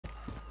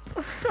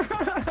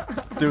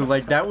Dude,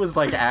 like, that was,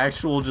 like,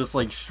 actual, just,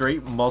 like,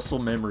 straight muscle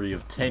memory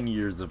of 10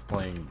 years of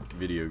playing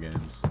video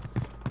games.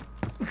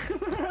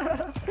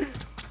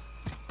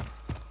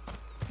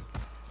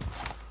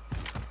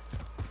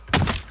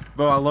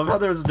 Bro, I love how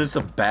there's just a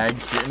bag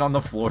sitting on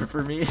the floor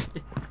for me.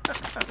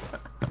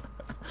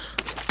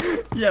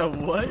 Yeah,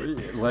 what?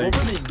 Like, what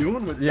were they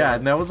doing with that? Yeah,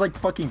 and that was, like,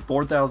 fucking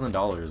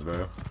 $4,000,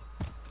 bro.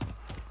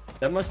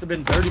 That must have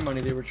been dirty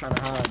money they were trying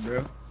to hide,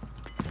 bro.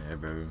 Yeah,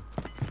 bro.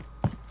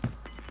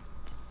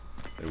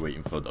 They're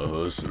waiting for the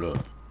hustler.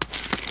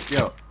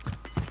 Yo.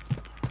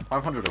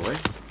 500 away.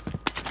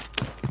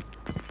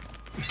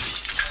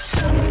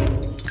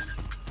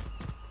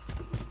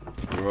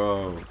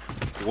 Bro.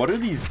 What are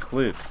these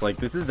clips? Like,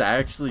 this is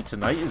actually...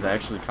 Tonight is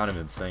actually kind of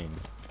insane.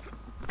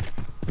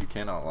 You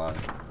cannot lie.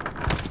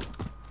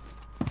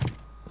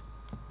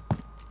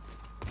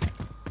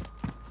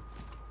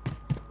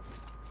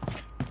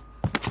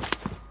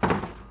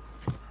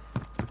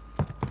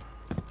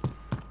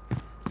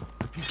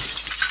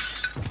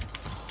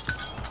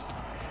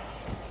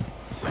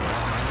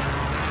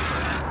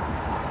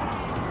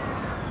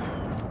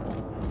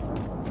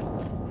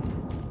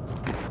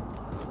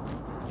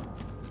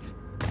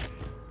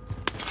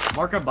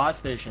 Mark a bot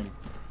station.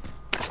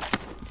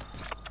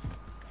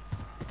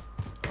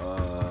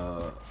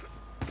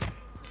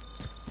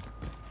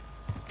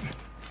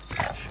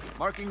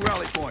 Marking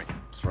rally point.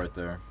 It's right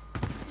there.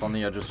 It's on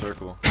the edge of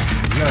circle. You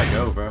gotta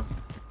go, bro.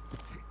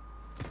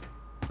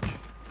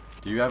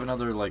 Do you have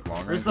another, like,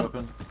 long range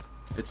weapon?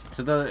 It's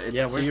to the... It's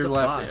yeah, to your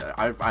left.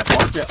 I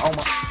marked it. Oh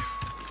my...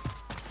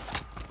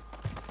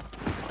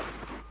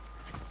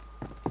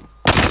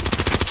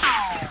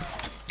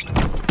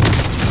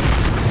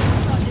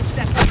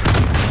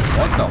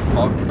 What the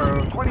fuck, bro?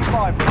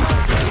 25.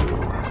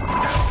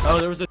 Oh,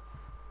 there was a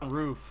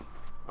roof.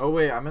 Oh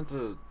wait, I meant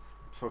to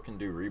fucking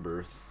do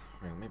rebirth.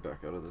 Wait, let me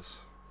back out of this.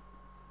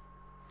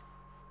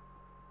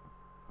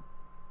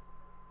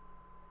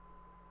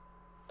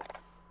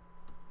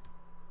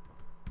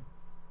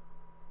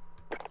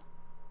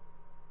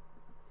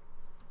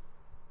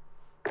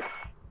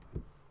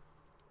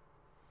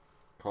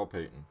 Call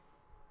Peyton.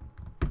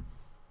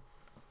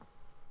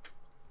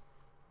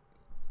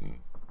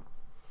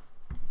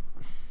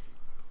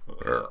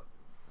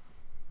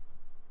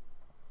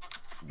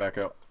 Back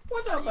up.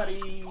 What's up,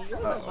 buddy? What's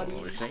up,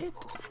 buddy? Shit.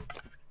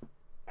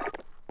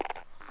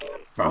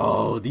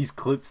 Bro, these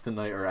clips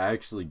tonight are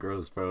actually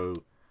gross, bro.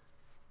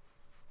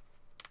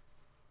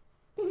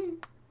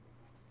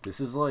 This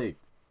is like,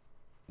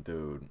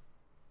 dude.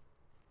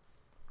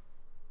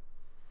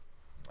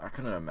 I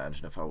couldn't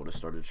imagine if I would have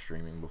started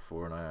streaming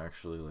before and I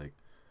actually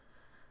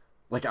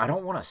like I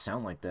don't want to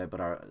sound like that,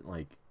 but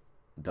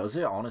does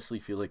it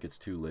honestly feel like it's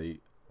too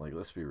late? Like,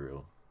 let's be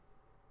real.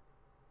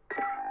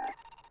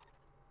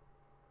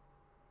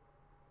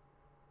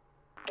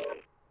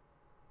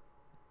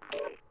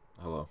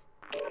 Hello.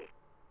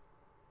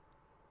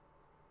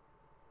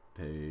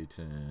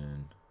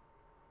 Peyton.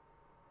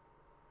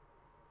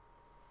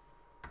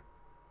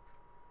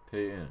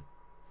 Peyton.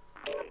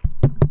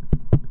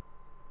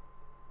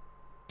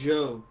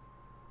 Joe.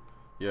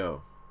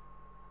 Yo.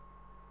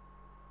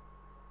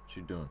 What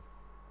you doing?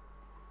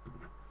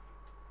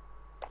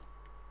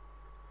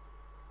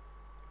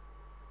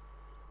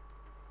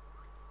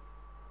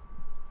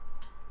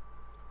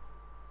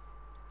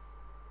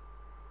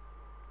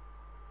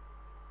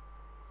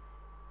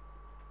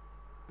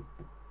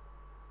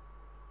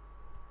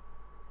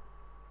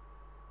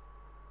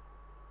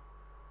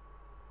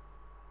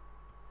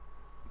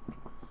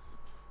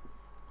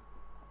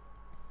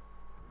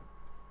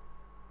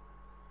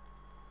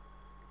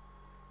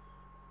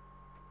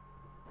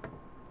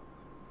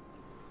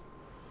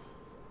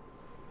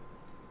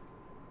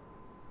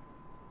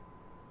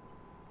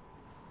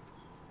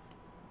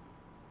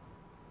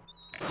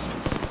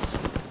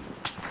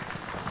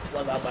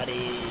 What's up,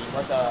 buddy?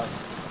 What's up?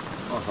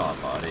 What's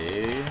up,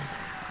 buddy?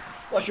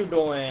 What you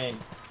doing?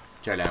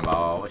 Chillin',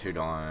 bro. What you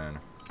doing?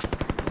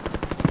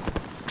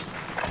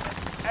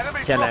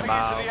 Enemy dropping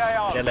into the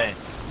AR. Chillin'.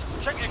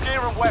 Check your gear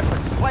and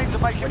weapons. Planes are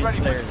making ready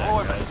for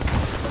deployment.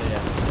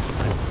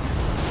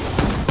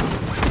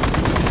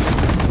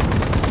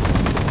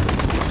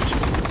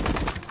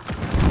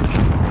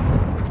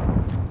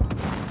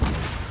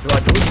 Do I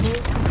do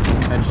it?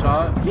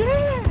 Headshot?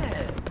 Yeah!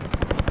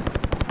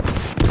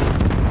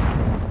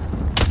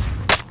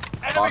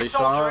 Body Enemy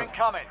soldier shot?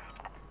 incoming.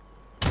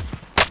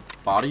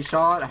 Body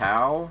shot?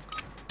 How?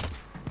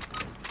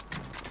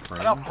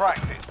 Enough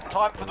practice.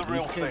 Time for the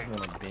real These kids thing.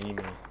 wanna be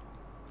me.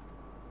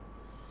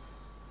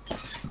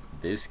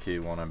 This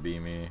kid wanna be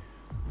me.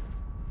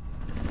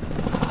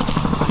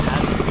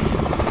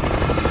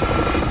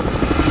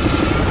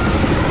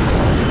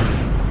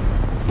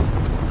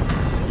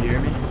 You hear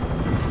me?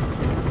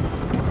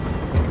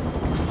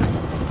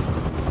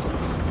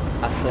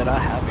 I said I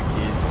have a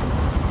kid.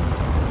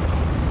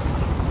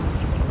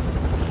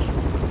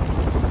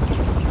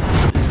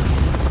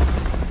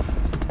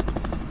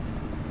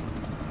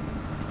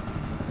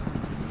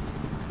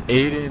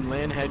 Aiden,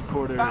 land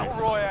headquarters. Battle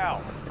Royale.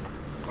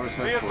 Where's Be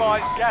headquarters?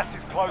 advised, gas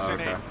is closing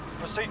Okay. in.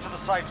 Proceed to the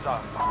safe zone.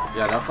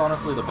 Yeah, that's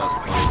honestly the best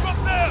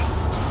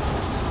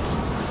place.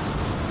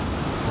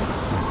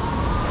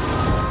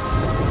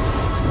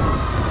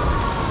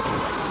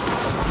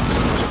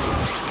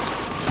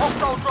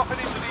 Hostiles dropping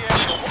into the area.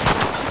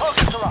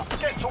 Targets are up.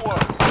 Get to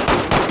work.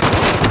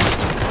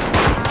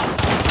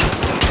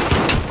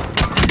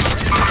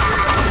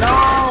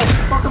 No!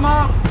 Fuck him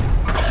up!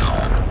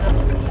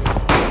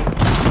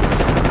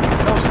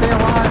 No, stay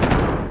alive!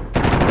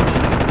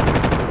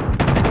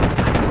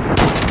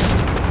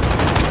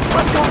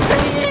 Let's go,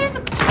 Peyton!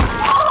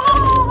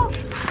 Oh!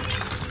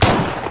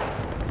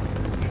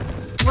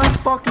 Let's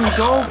fucking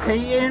go,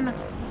 Peyton!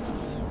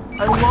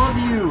 I love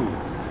you!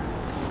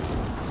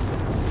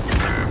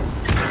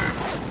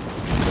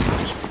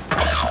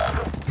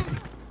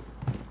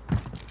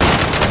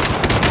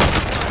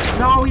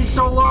 No, he's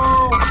so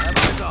low!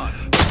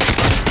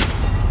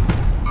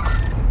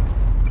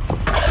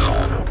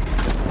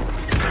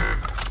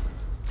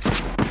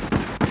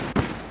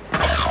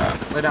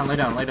 Lay down, lay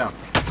down, lay down.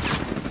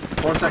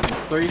 4 seconds.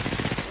 3,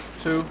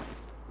 2,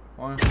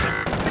 1.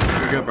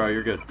 You're good, bro.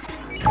 You're good.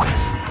 You're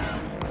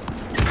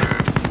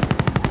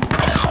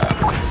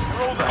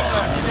all that's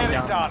left. Get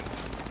it done.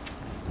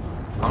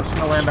 I'm just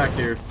gonna land back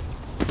here.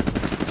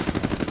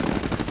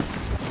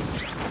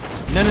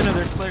 No,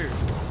 there's players.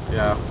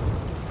 Yeah.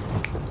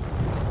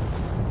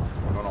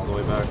 I'm going all the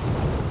way back.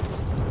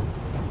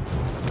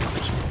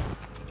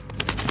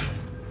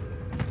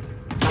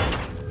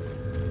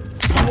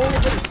 You only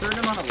get a certain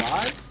amount of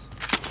lives?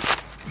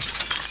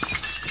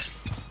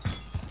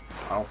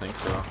 I don't think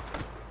so.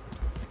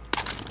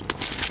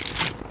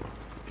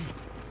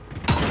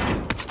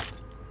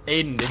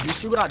 Aiden, did you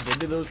see what I did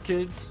to those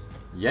kids?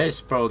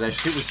 Yes, bro. That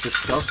shit was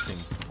disgusting.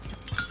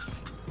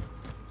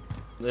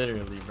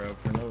 Literally, bro,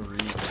 for no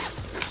reason.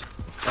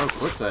 Oh,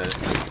 clip that.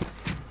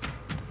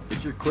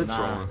 Get your clips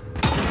Nah. rolling.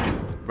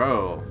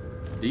 Bro,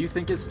 do you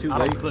think it's too I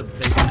late? don't clip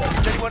fake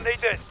stuff. Anyone need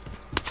this?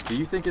 Do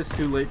you think it's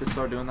too late to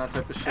start doing that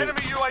type of shit? Enemy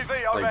UAV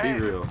Like, overhead.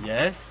 be real.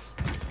 Yes?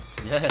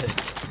 Yes.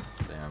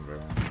 Damn, bro.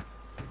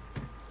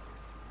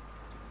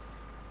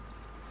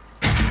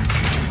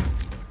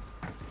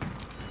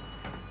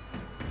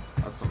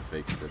 That's some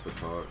fake sipper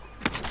talk.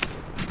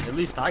 At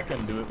least I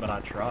couldn't do it, but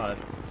I tried.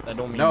 That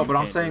don't mean No, you but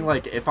I'm can't saying, do it.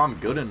 like, if I'm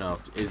good enough,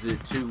 is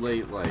it too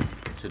late, like,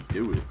 to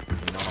do it?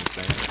 You know what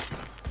I'm saying?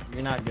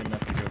 You're not good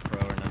enough to go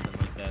pro or nothing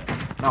like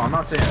that. No, I'm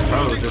not saying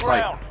pro, Losing just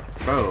ground.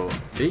 like, bro,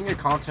 being a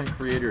content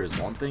creator is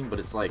one thing, but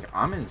it's like,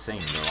 I'm insane,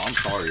 bro. I'm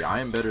sorry. I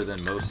am better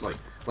than most, like,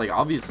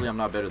 obviously I'm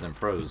not better than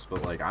pros,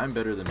 but, like, I'm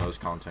better than most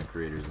content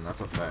creators, and that's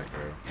a fact,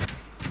 bro.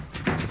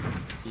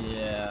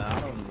 Yeah,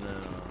 I don't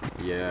know.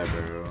 Yeah,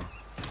 bro.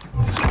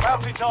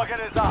 Bounty target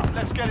is up.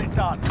 Let's get it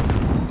done.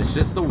 It's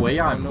just the way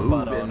I don't know move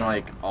about all and, that.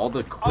 like, all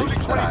the Only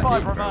clicks that I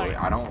 25 hit, bro.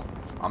 remain.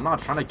 I'm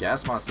not trying to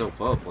gas myself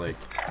up, like,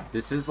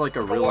 this is, like,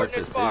 a real-life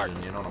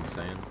decision, you know what I'm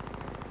saying?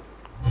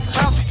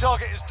 Bounty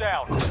target is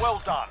down.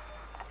 Well done.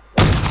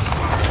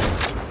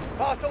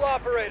 Hostile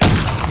operator.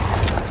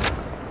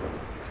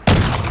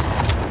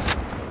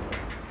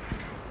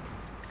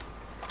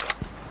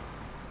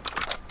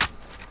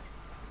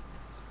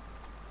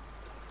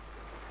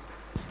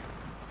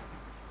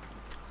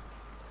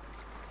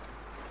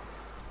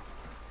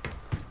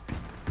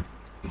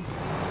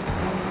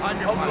 On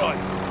your right.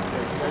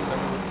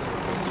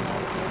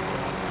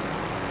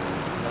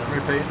 Come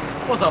here, Peyton.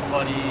 What's up,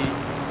 buddy?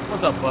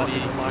 What's up,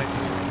 buddy?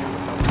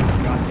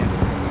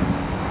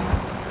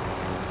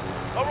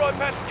 All right,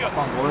 passenger. Come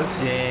on, boys.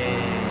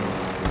 Dang.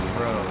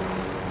 Bro.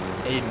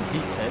 Aiden, he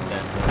said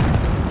that, bro.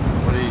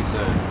 What did he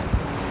say?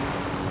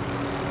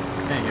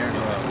 I can't hear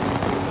anything.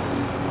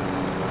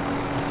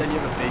 He said you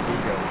have a big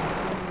ego.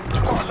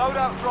 Got a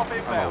loadout drop I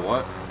inbound. don't know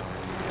what.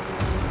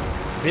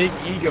 Big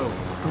ego.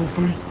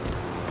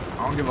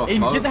 I don't give a Aiden,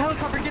 fuck. get in the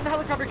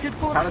helicopter, kid,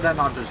 pull How up. did that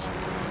not just...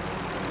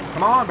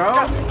 Come on, bro.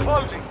 Gas is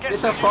closing. Get Get to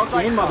the fuck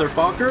safe in, zone.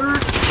 motherfucker.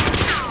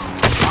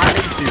 I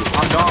hate you.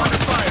 I'm gone.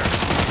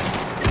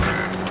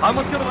 I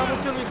almost killed him,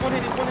 he's one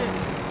hit. He's still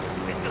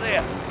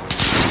here.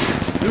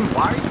 Dude,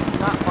 why are you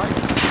not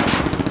fighting?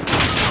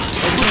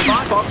 You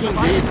fucking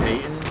did,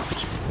 Peyton.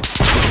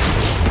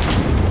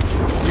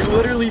 You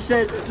literally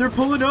said, they're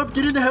pulling up,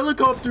 get in the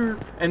helicopter.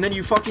 And then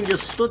you fucking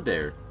just stood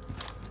there.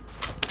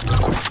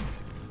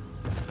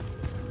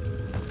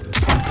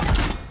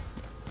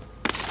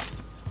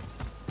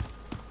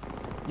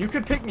 You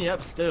could pick me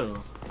up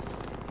still.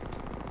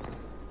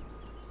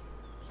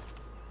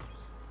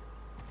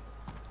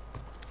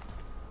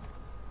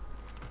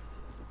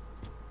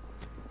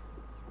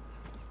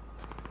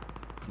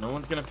 No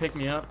one's gonna pick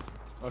me up?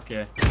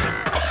 Okay.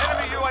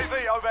 Enemy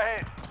UAV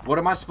overhead. What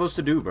am I supposed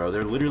to do, bro?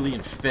 They're literally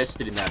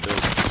infested in that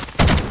building.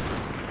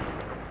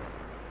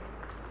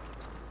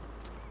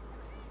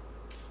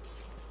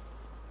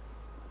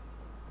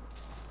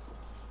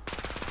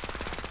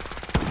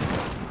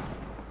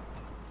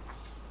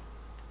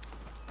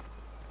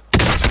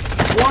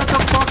 What the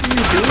fuck are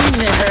you doing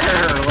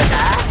there? Like,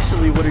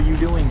 actually, what are you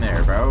doing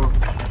there, bro?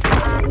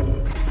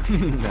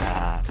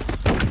 Nah.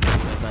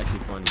 That's actually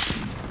funny.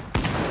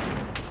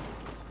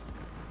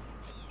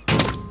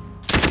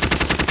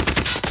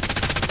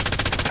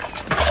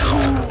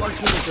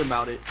 teammates are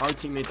about it. Our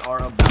teammates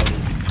are about it.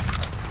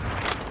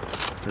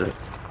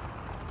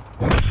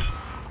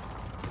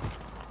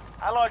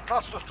 Allied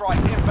cluster strike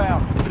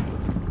inbound.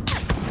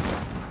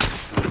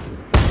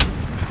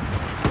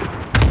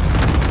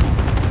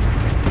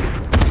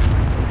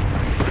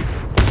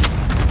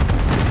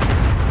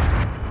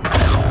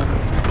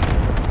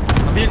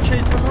 I'm being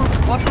chased from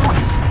roof. Watch roof.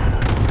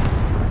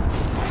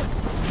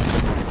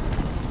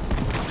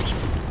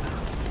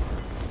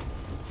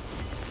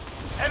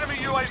 Enemy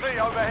UAV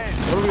overhead.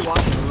 What are we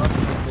watching?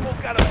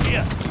 Look at him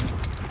here.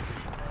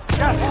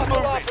 Gas is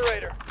moving.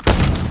 Operator.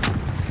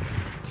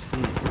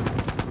 See.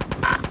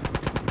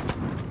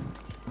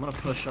 I'm gonna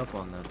push up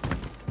on that thing.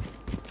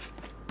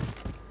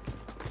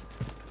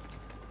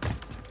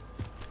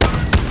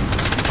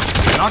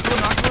 Knock him,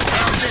 knock him.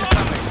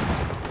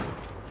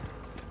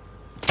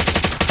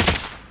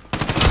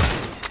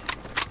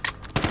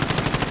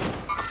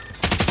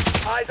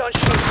 Eyes on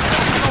shoot.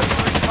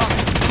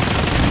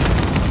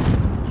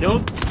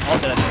 Killed. All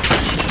dead.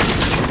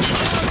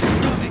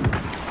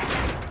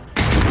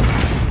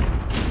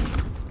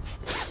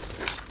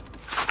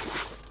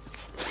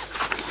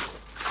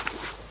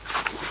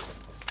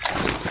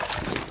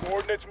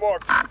 Coordinates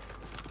marked.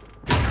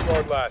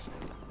 Guard last.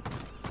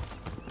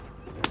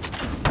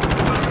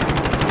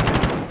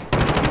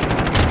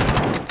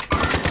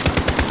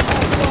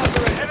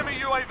 Enemy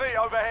UAV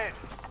overhead.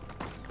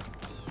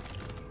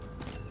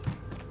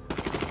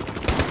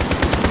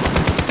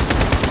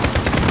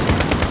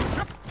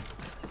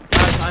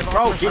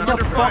 Bro, get the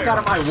fuck out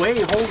of my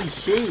way! Holy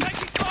shit!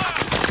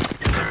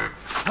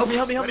 Help me,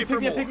 help me, help me.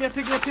 Pick me up, pick me up,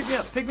 pick me up, pick me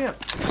up, pick me up.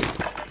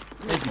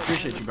 Thank you,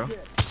 appreciate you, bro.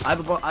 I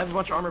have a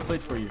bunch of armor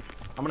plates for you.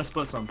 I'm gonna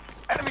split some.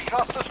 Enemy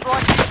cluster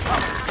strike.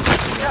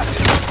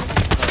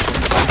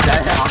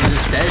 I'm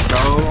just dead,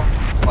 bro.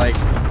 Like,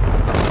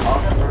 what the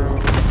fuck, bro?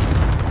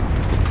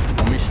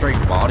 Let me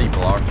straight body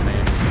blocked,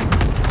 man.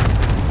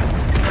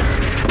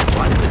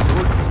 Why did it do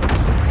it?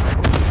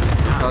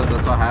 Because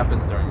that's what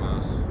happens during this.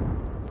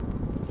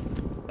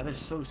 That is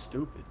so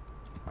stupid.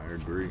 I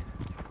agree.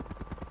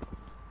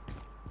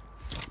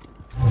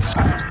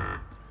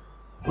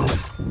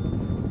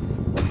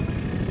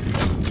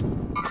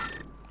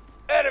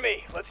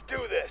 Enemy, let's do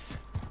this.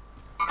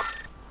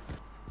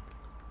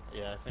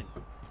 Yeah, I think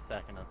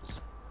backing up is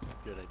a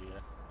good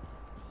idea.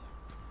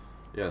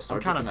 Yeah, I'm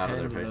start kind getting of out of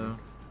their pinned, paper.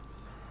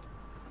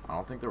 though. I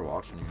don't think they're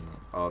watching you.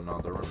 Oh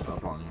no, they're running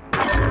up on you.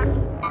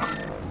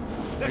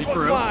 Are you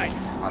for real? I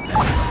think.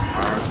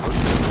 Alright,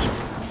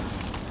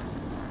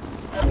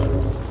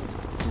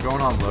 I'm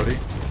going on Lodi.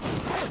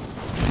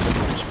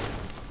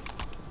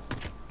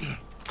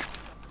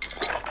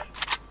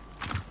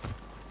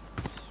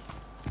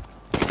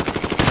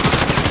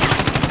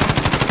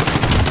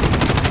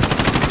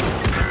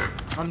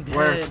 I'm dead,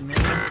 Where?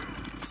 man.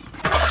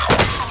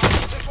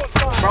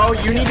 Bro,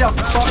 you need to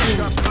fucking.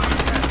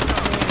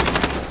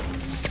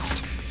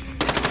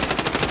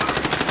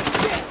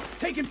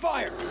 Taking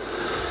fire!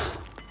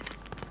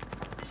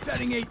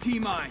 Setting AT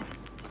mine.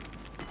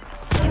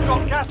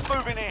 Got gas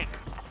moving in.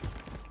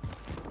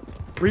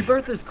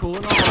 Rebirth is cool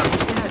and all, but I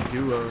wish they had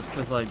duos,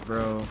 cause like,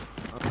 bro.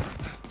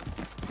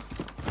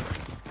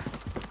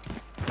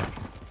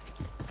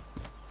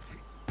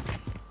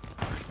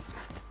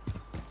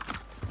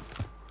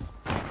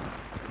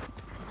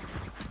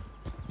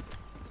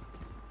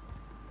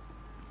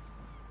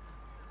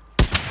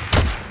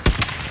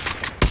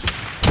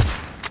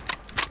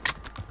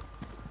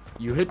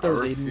 You hit those,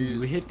 Aiden. refuse.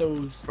 You hit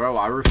those. Bro,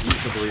 I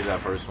refuse to believe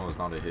that first one was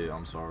not a hit.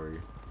 I'm sorry.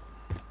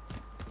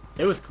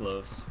 It was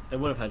close. It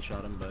would have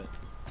headshot him, but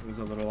it was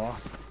a little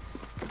off.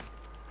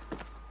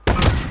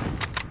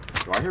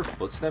 Do I hear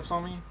footsteps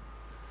on me?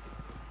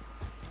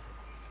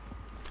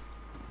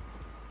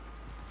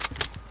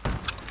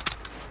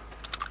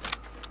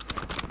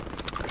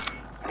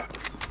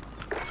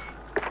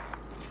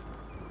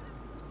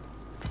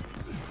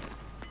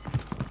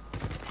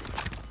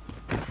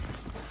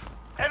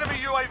 Enemy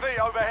UAV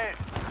overhead.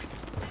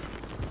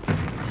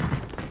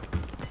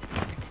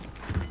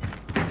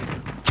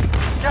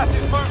 Gas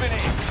is moving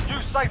in.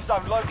 New safe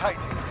zone located.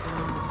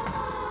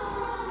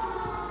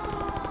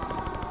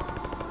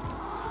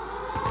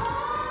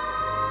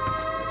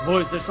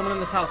 Boys, there's someone in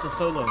this house, a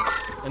solo. In this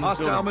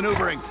Hostile building.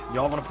 maneuvering.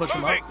 Y'all want to push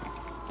him up?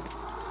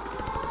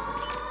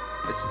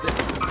 It's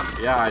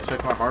yeah, I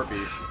checked my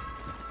heartbeat.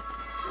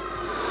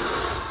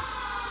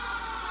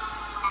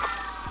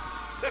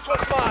 This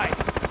one's mine.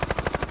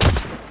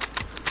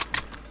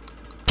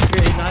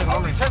 Here, Aiden, I have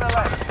armor. Only 10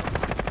 left.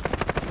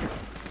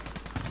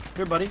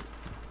 Here, buddy.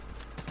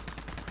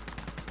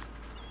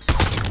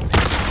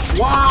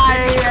 Why?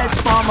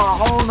 It's from a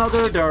whole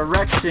nother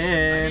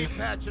direction.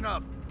 Patching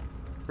up.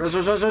 Res.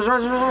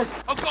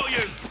 I'll call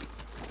you.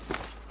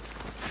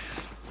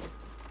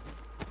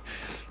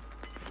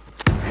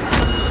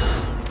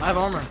 I have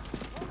armor.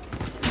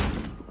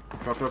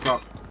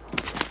 Drop.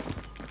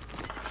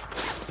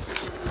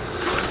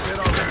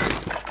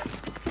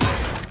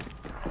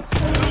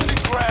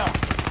 Losing ground.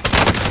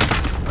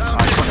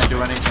 I couldn't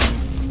do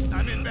anything.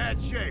 I'm in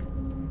bad shape.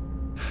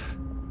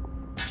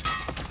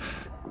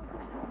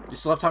 You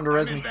still have time to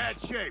res I'm in me.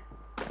 bad shape.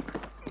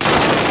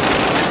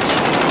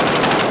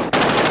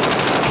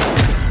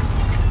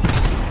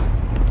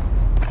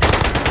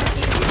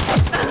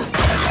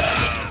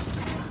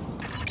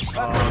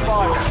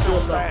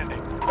 Still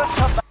standing. Let's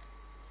come back.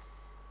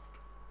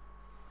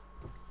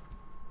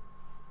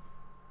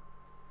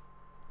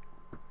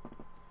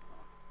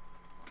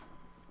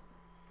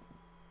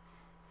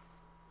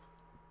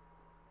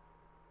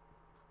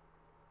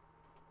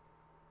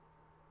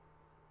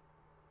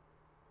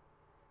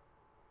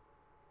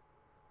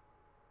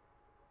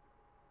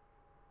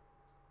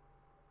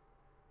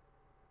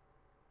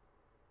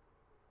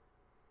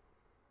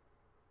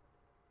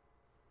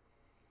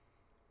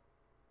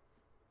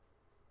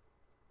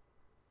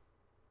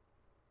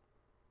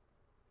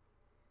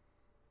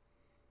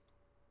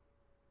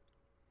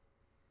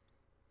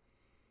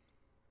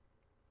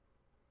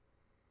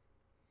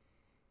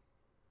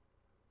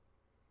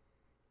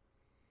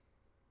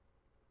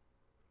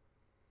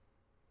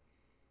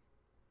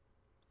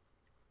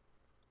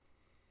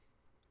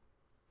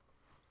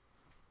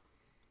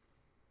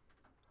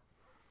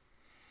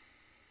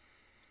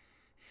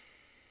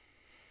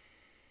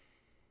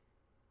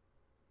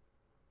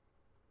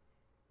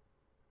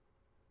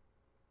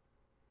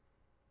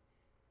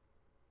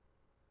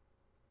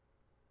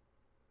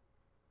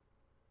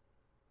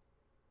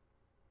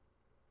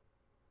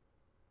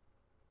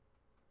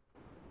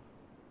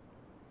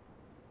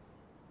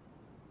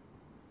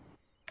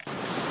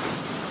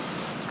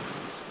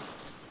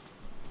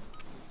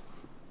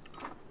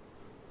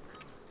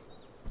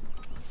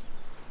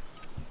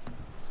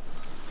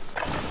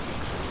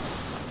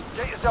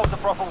 Get yourself a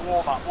proper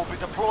warm-up. We'll be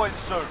deploying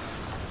soon.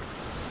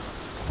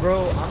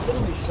 Bro, I'm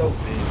literally so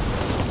big.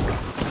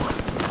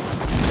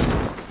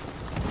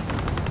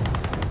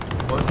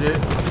 Legit.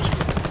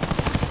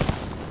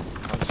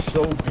 I'm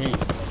so big.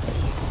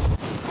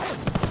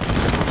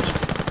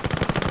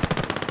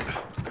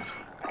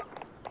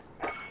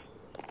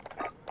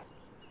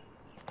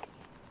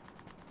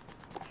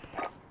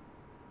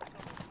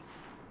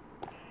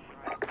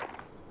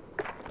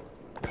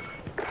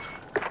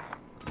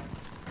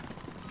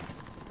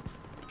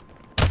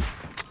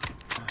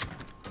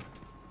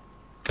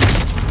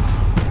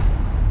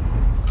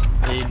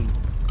 Aiden.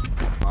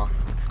 Huh?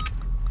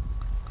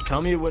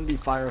 Tell me it wouldn't be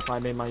fire if I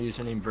made my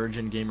username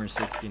Virgin Gamer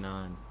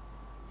 69.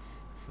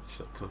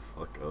 Shut the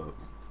fuck up.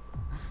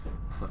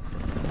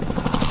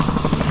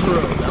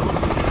 Bro, that would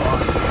be fun.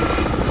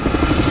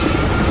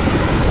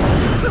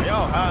 Yo,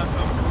 I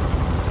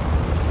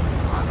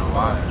know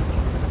why.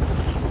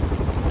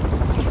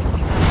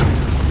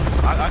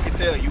 I can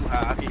tell you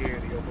how I can hear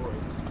it in your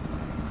voice.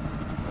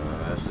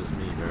 That's just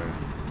me, bro.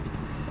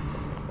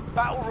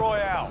 Battle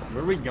Royale.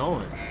 Where are we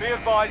going? Be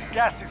advised,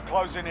 gas is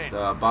closing in.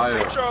 Bio.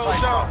 Control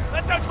zone.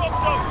 Let that smoke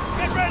zone.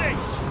 Get ready.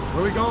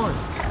 Where are we going?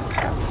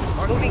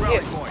 Moving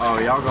here. Oh,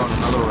 y'all going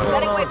another way.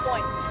 Setting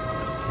waypoint.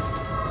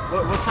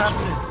 What's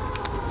happening?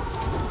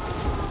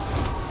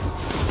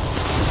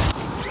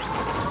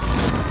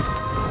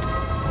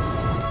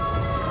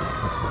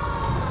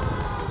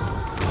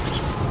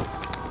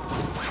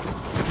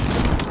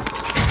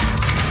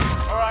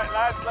 All right,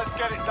 lads, let's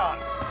get it done.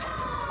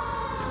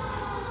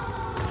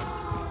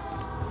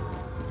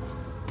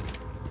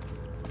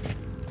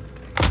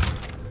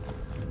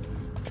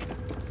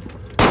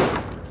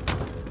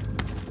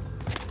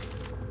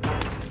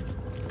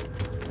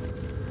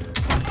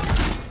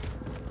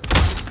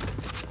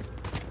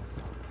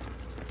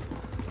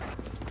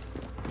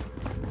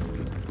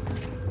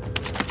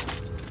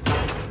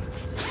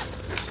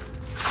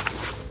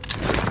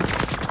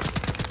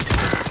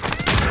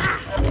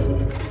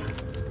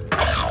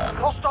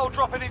 Hostile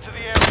dropping into the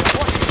area.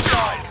 Watch your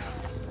skies.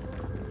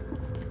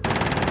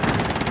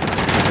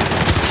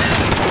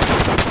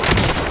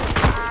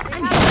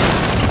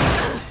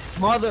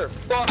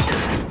 Motherfucker!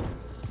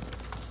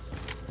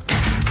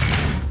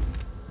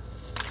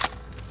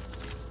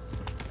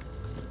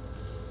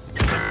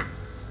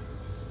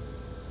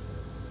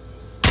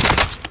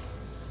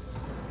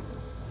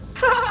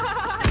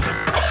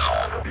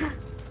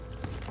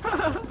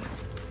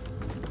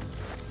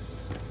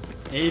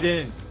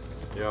 Aiden,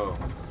 Yo.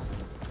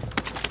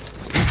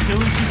 you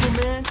killing people,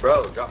 man?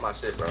 Bro, drop my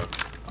shit, bro.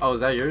 Oh,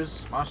 is that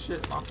yours? My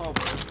shit? My fault,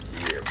 bro.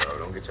 Yeah, bro.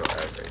 Don't get your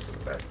ass ate in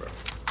the back, bro.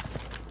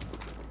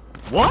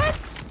 What?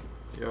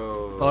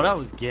 Yo. Oh, that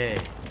was gay.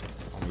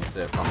 Homie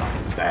said from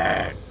my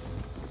back.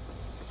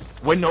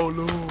 With no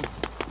lube.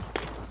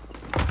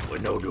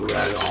 With no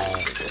do-rag on.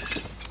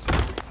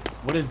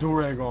 What is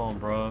do-rag on,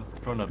 bro?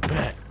 From the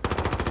back.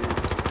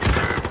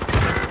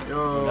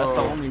 Yo. That's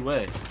the only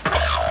way.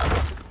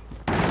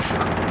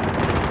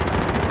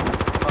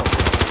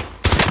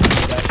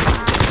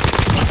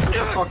 Get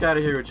the fuck out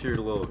of here with your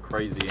little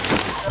crazy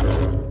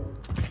ass.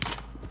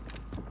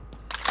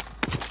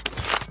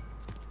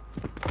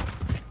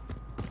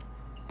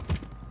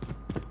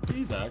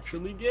 He's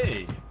actually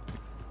gay.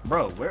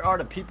 Bro, where are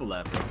the people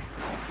at, bro?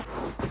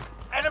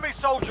 Enemy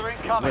soldier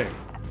incoming.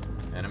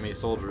 Where? Enemy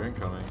soldier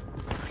incoming.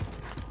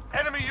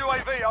 Enemy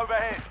UAV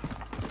overhead.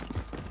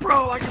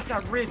 Bro, I just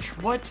got rich.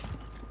 What?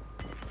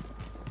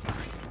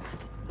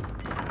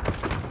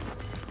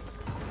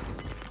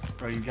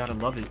 Bro, you gotta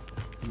love it.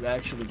 You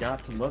actually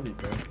got to love it,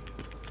 bro.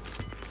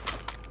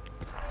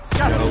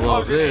 Gotta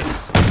love this.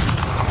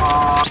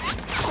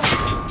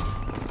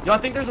 Yo, I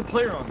think there's a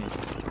player on me.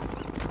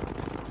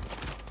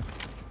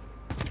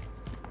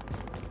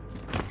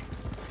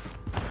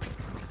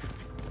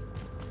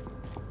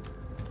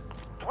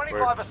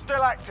 Where? are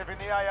still active in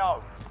the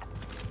AO.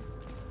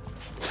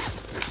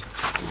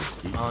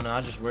 Oh no,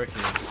 I just work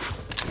here.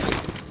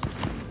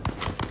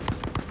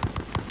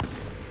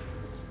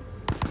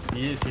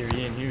 He is here.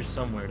 He in here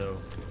somewhere though.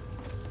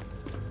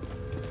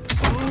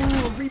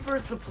 Ooh, a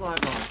rebirth supply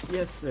box.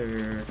 Yes,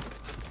 sir.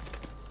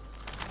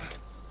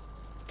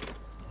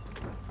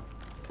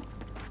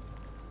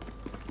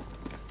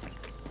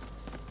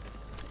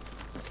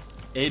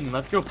 Aiden,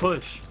 let's go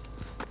push.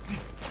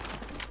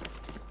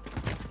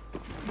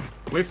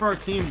 Wait for our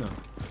team though.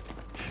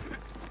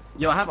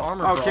 Yo, I have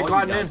armor for all you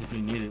guys if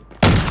you need it.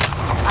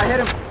 I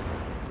hit him.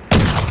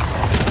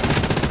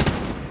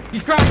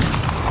 He's cracked.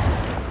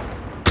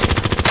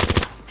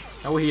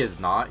 No, he is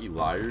not, you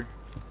liar.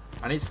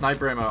 I need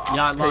sniper ammo.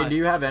 Yeah, I Hey, lied. do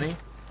you have any?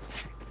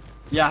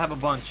 Yeah, I have a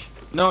bunch.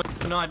 No,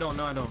 I don't.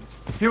 No, I don't.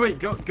 Here, wait.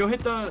 Go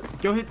hit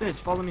this.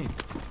 Follow me.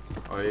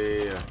 Oh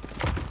yeah.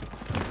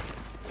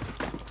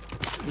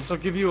 This will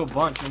give you a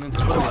bunch and then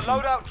split Got it. a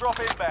loadout drop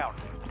inbound.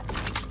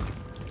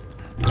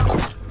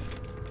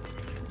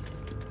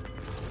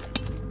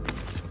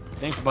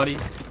 Thanks, buddy.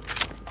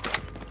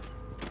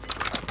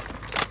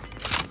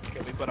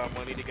 Can we put our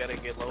money together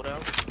and get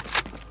loadout?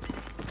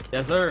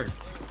 Yes, sir.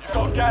 You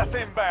got gas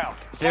inbound.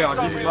 Here, I'll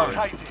Safe give zone you mine.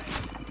 relocated.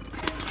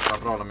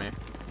 Drop it all to me.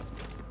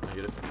 Can I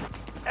get it?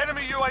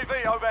 Enemy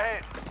UAV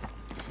overhead.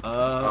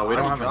 Oh, we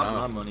don't have dropped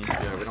enough. my money.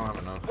 Yeah, we don't have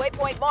enough.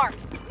 Waypoint marked.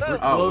 Move.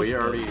 Oh, close we though.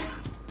 already.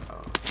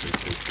 Oh,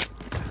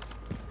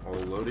 well,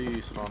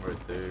 Lodi spawned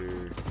right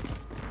there.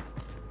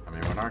 I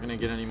mean, we're not gonna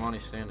get any money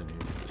standing here.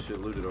 This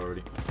shit looted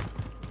already.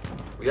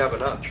 We have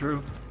enough.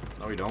 True.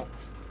 No, we don't.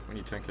 We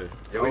need 10k.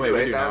 Yeah, oh, we wait, do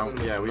we do now.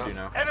 8,000. Yeah, we do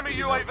now. Enemy We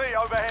do now.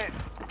 UAV overhead.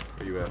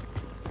 Where you at?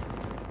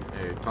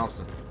 Hey,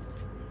 Thompson.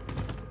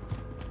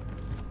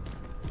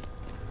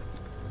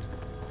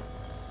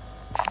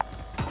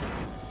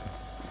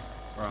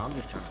 Bro, I'm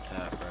just trying to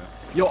tap, bro.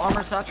 Yo,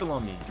 armor satchel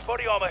on me.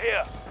 Body armor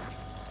here.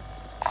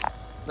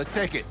 Let's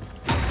take it.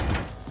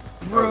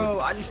 Bro,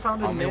 I just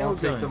found a Homie nail won't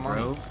take gun, the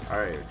money. bro.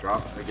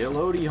 Alright, get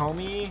Lodi,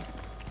 homie.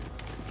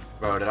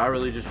 Bro, did I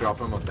really just drop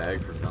him a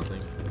bag for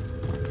nothing?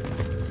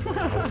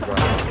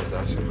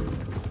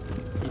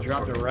 He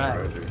dropped a rack.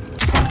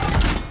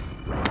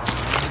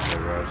 Yeah,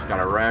 bro, just got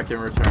a rack in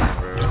return,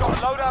 bro. Got a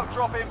loadout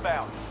drop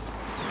inbound.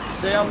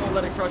 Say I won't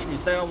let it crush me.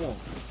 Say I won't.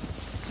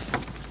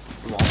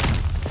 Come on.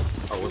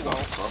 Oh, what the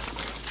fuck?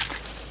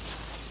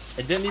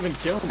 It didn't even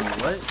kill me.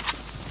 What?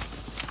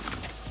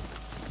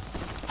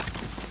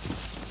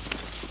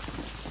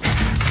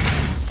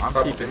 I'm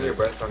Purple, keeping give me your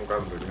this. breath so I can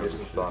grab a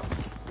mission spot.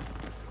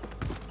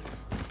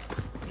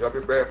 Drop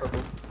your bread,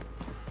 Purple.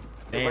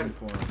 Banned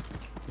for him.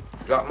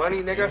 Drop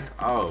money, nigga.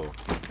 Oh,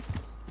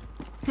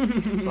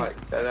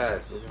 Like, that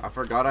ass. I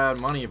forgot I had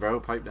money, bro.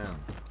 Pipe down.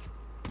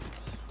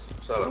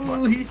 Shut up, Ooh,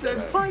 Mike. he said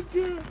That pipe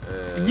down.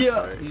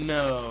 Yeah.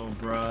 No,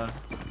 bruh.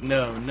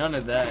 No, none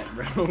of that,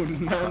 bro.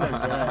 None of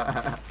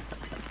that.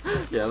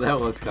 Yeah, that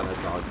was kind of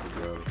toxic,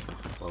 bro.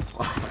 Well,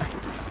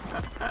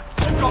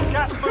 Got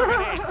gas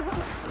moving in.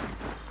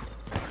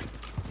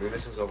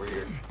 Munitions over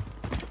here.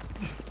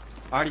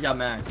 I already got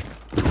max.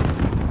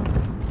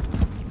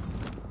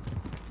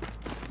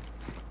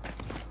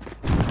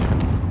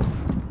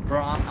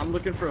 Bro, I'm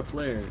looking for a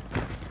player.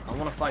 I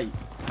want to fight.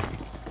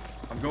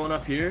 I'm going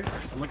up here.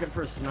 I'm looking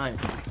for a snipe.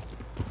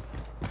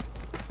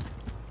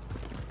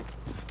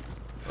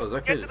 oh, is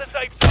that Get kid? to the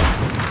safe zone.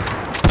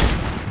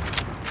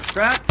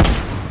 Cracked.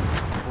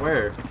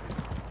 Where?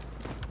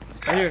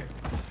 Right here.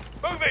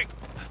 Moving.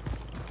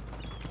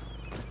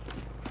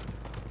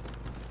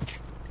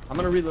 I'm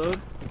gonna reload.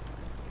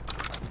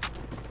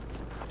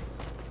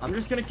 I'm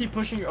just gonna keep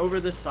pushing over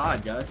this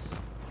side, guys.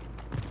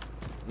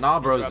 Nah,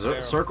 bro. dropped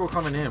down. Circle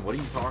coming in. What are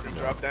you talking He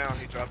about? dropped down.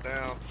 He dropped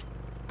down.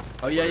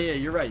 Oh yeah,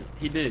 you're right.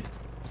 He did.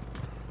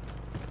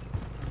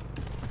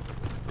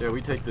 Yeah,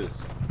 we take this.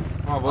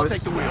 Come on, boys. I'll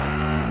take the wheel.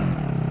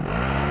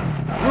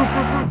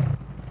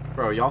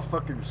 Bro, y'all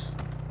fuckers.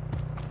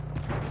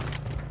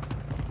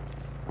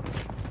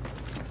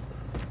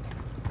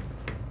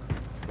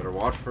 Better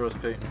watch for us,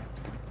 Peyton.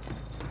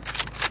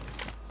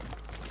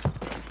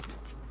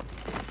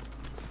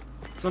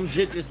 Some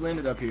shit just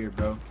landed up here,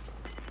 bro.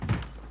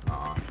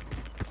 Nah.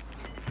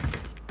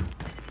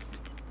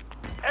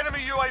 Enemy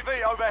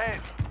UAV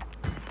overhead.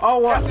 Oh,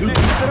 what? Gas is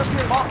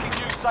inbound.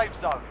 Marking new safe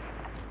zone.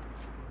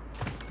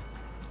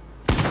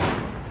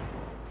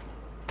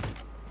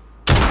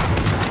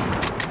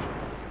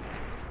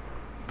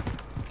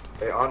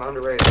 Hey, on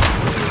underrated.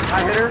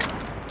 I hit her.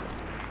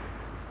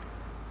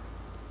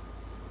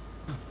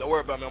 Don't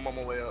worry about me. I'm on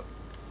my way up.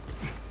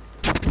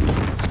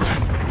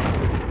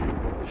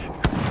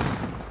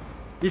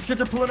 These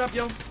kids are pulling up,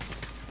 yo.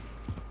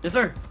 Yes,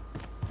 sir.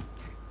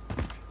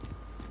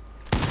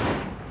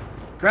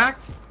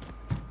 Cracked.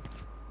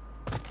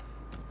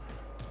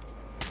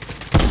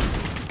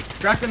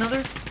 Cracked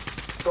another.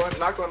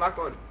 Knock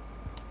one.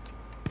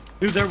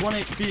 Dude, they're 1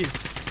 HP.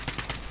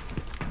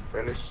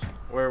 Finish.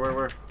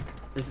 Where?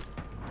 Is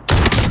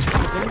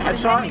anyone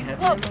Headshot? any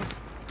heavy ammo?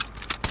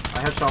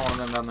 I headshot one of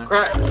them down there.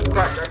 Crack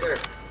right there.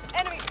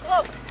 Enemy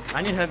close.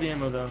 I need heavy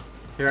ammo though.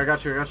 Here, I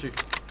got you.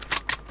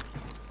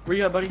 Where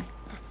you at, buddy?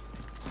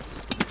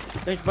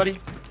 Thanks, buddy.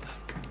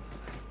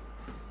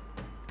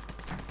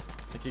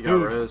 I think he got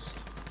Dude. rizzed.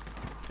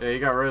 Yeah, he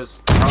got rizzed.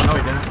 Oh, no,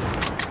 he didn't.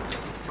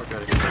 Fuck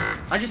out of here.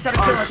 I just got a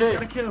kill. Oh, I shit. just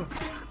got a kill.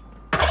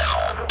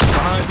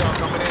 Behind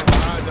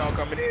y'all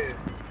coming in.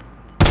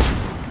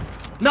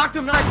 Knocked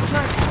him. Nice.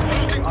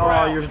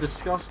 Oh, you're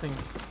disgusting.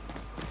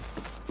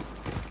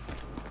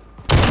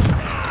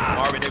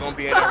 Marvin, they're gonna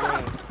be in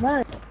that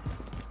room.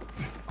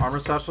 Armor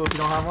satchel if you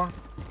don't have one.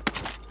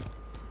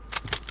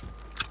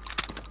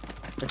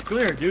 It's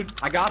clear, dude.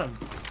 I got him.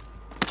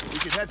 We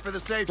should head for the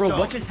safe Bro, zone.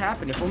 what just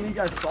happened? If only you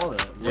guys saw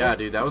that. Yeah,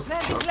 dude, that was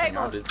disgusting.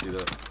 I did see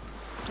that.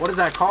 What is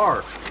that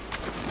car?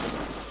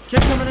 Kid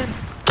coming in.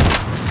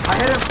 I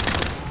hit him.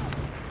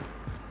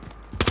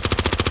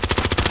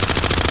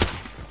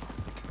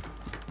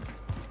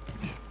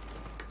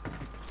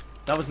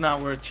 That was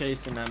not worth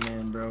chasing that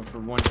man, bro, for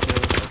 1 kill.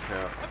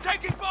 Okay. I'm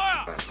taking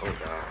fire! Oh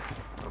god.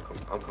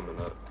 I'm coming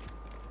up.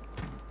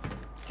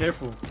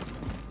 Careful.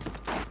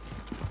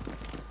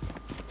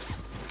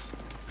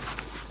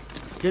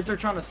 Kids are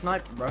trying to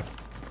snipe, bro.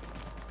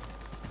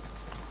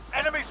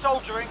 Enemy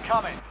soldier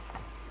incoming.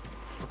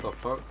 What the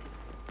fuck?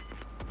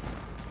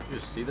 You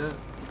just see that?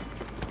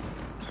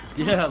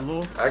 Yeah,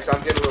 lol. Actually,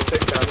 I'm getting a little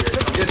pick down here.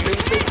 I'm getting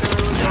mini pick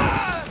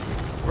down.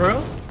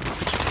 Bro?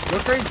 You're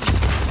crazy.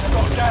 I've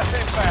got gas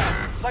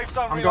inbound. Safe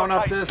zone I'm going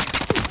up relocated.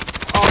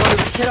 this. Oh,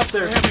 there's a kid up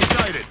there. Enemy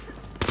sighted.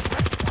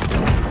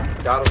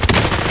 Got him.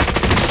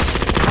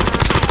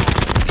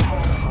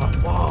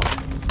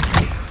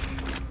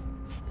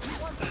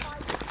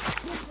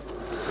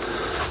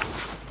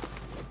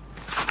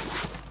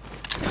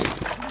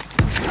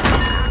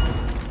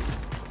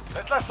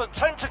 There's less than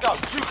 10 to go.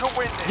 You can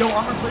win this. Yo,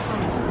 armor plates on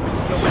me.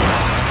 Yo, wait.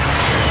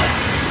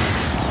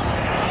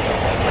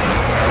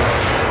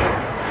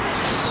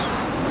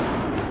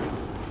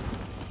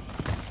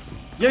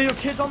 Yo,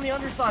 kids on the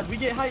underside. We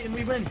get height and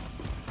we win.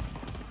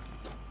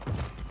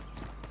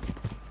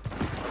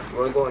 You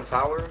wanna go in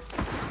tower?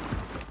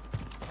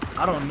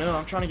 I don't know.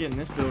 I'm trying to get in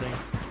this building.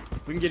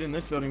 If we can get in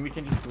this building, we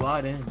can just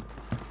glide in.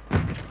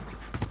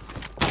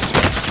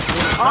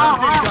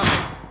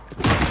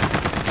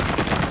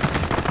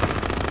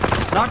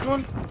 Knocked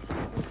one.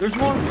 There's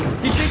more.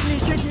 He's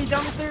chasing me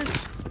down the stairs.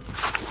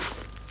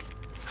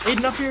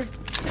 Aiden up here.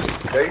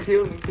 Yeah, he's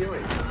healing.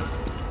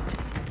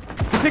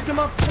 He picked him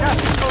up.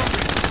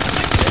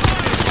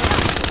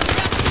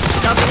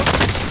 Got one.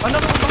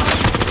 Another one behind.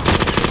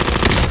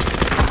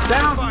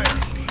 Down.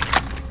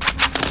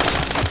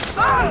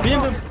 Behind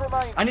him.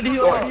 I need to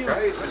heal. Going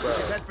crazy, We bro.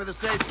 should head for the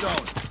safe zone.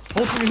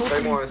 Hold for me.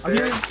 Stay more on I'm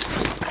here. stairs.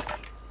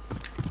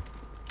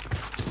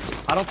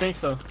 I don't think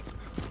so.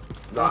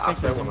 No, I think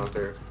said so. one on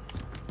stairs.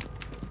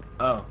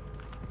 Oh.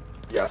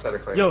 Yeah, I said a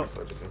claim. Yo,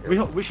 So just in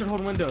case. we should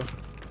hold window.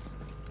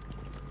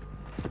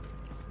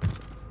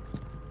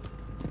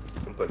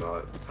 I'm putting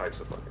all types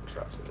of fucking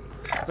traps in.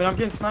 But I'm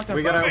getting sniped at.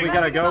 We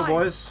gotta go,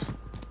 boys.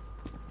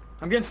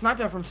 I'm getting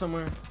sniped at from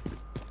somewhere.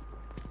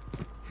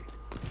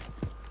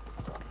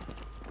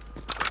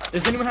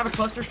 Does anyone have a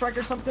cluster strike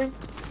or something?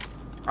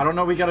 I don't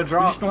know. We gotta We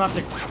drop. just gonna have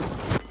to.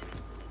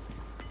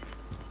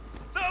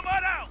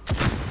 Thermite out!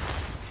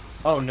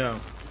 Oh no.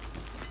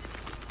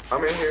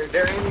 I'm in here.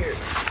 They're in here.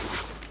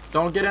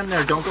 Don't get in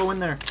there. Don't go in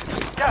there.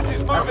 Gas is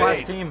moving. That's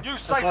last team. New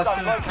That's safe last zone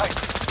team.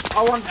 located.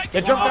 Oh, one.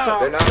 They jumped out.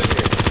 They're not in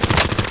here.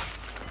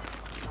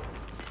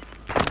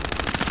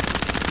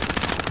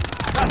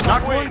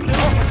 Knock one.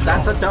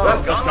 That's a dub.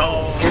 Let's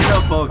go. In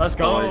the books, Let's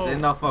go. boys.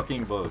 In the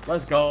fucking books.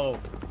 Let's go.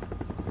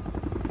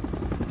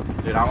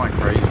 Dude, I went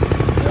crazy.